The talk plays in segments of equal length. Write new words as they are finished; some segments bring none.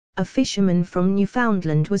A fisherman from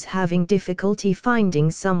Newfoundland was having difficulty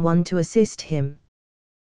finding someone to assist him.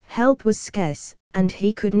 Help was scarce, and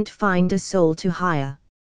he couldn't find a soul to hire.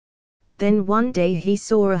 Then one day he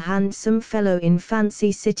saw a handsome fellow in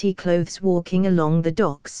fancy city clothes walking along the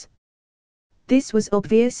docks. This was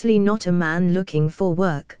obviously not a man looking for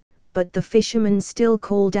work, but the fisherman still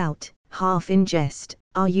called out, half in jest,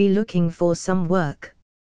 "Are ye looking for some work?"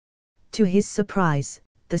 To his surprise,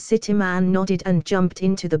 the city man nodded and jumped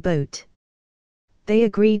into the boat. They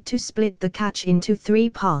agreed to split the catch into 3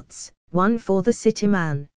 parts, one for the city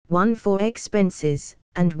man, one for expenses,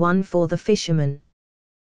 and one for the fisherman.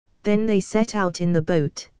 Then they set out in the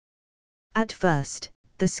boat. At first,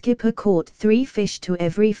 the skipper caught 3 fish to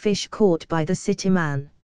every fish caught by the city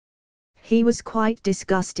man. He was quite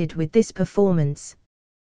disgusted with this performance.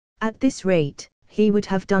 At this rate, he would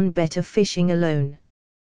have done better fishing alone.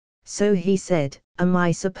 So he said, "Am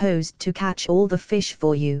I supposed to catch all the fish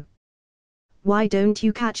for you? Why don't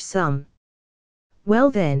you catch some?"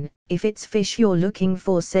 "Well then, if it's fish you're looking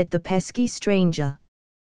for," said the pesky stranger,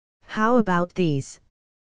 "how about these?"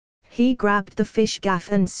 He grabbed the fish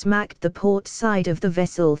gaff and smacked the port side of the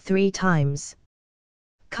vessel 3 times.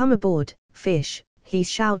 "Come aboard, fish," he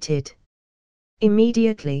shouted.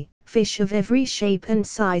 Immediately, fish of every shape and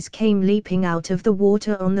size came leaping out of the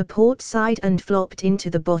water on the port side and flopped into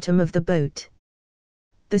the bottom of the boat.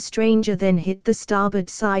 The stranger then hit the starboard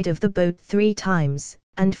side of the boat 3 times,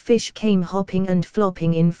 and fish came hopping and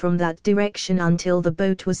flopping in from that direction until the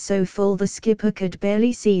boat was so full the skipper could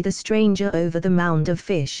barely see the stranger over the mound of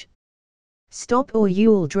fish. "Stop or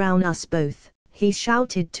you'll drown us both," he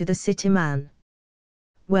shouted to the city man.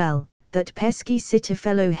 Well, that pesky city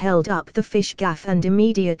fellow held up the fish gaff and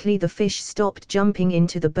immediately the fish stopped jumping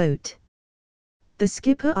into the boat. The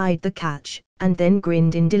skipper eyed the catch, and then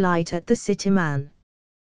grinned in delight at the city man.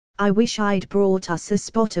 "I wish I'd brought us a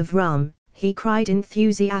spot of rum," he cried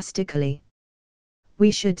enthusiastically.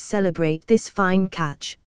 "We should celebrate this fine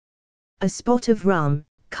catch." "A spot of rum,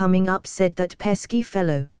 coming up," said that pesky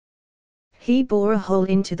fellow. He bored a hole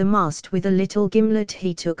into the mast with a little gimlet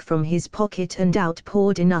he took from his pocket and out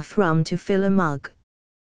poured enough rum to fill a mug.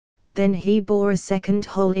 Then he bored a second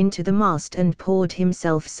hole into the mast and poured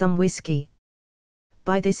himself some whiskey.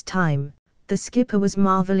 By this time, the skipper was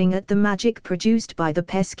marveling at the magic produced by the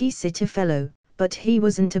pesky city fellow, but he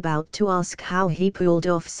wasn't about to ask how he pulled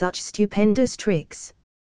off such stupendous tricks.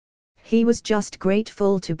 He was just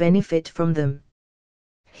grateful to benefit from them.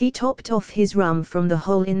 He topped off his rum from the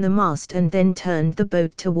hole in the mast and then turned the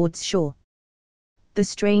boat towards shore. The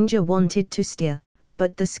stranger wanted to steer,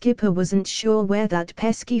 but the skipper wasn't sure where that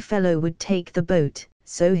pesky fellow would take the boat,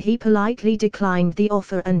 so he politely declined the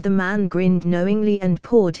offer and the man grinned knowingly and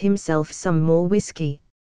poured himself some more whiskey.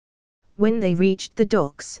 When they reached the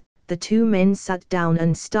docks, the 2 men sat down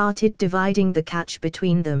and started dividing the catch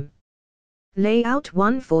between them. "Lay out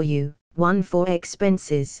one for you, one for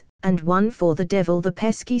expenses, and one for the devil," the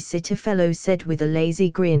pesky city fellow said with a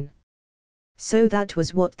lazy grin. So that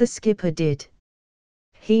was what the skipper did.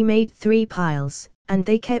 He made 3 piles, and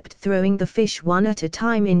they kept throwing the fish one at a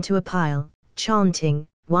time into a pile, chanting,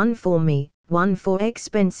 "One for me, one for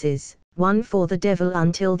expenses, one for the devil,"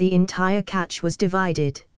 until the entire catch was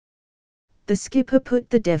divided. The skipper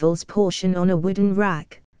put the devil's portion on a wooden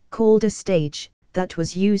rack, called a stage, that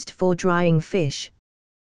was used for drying fish.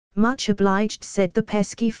 "Much obliged," said the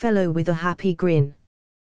pesky fellow with a happy grin.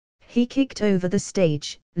 He kicked over the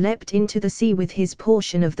stage, leapt into the sea with his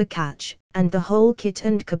portion of the catch, and the whole kit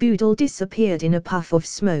and caboodle disappeared in a puff of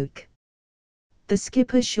smoke. The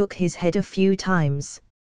skipper shook his head a few times.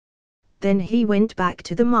 Then he went back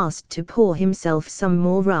to the mast to pour himself some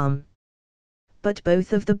more rum. But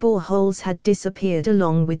both of the boreholes had disappeared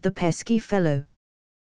along with the pesky fellow.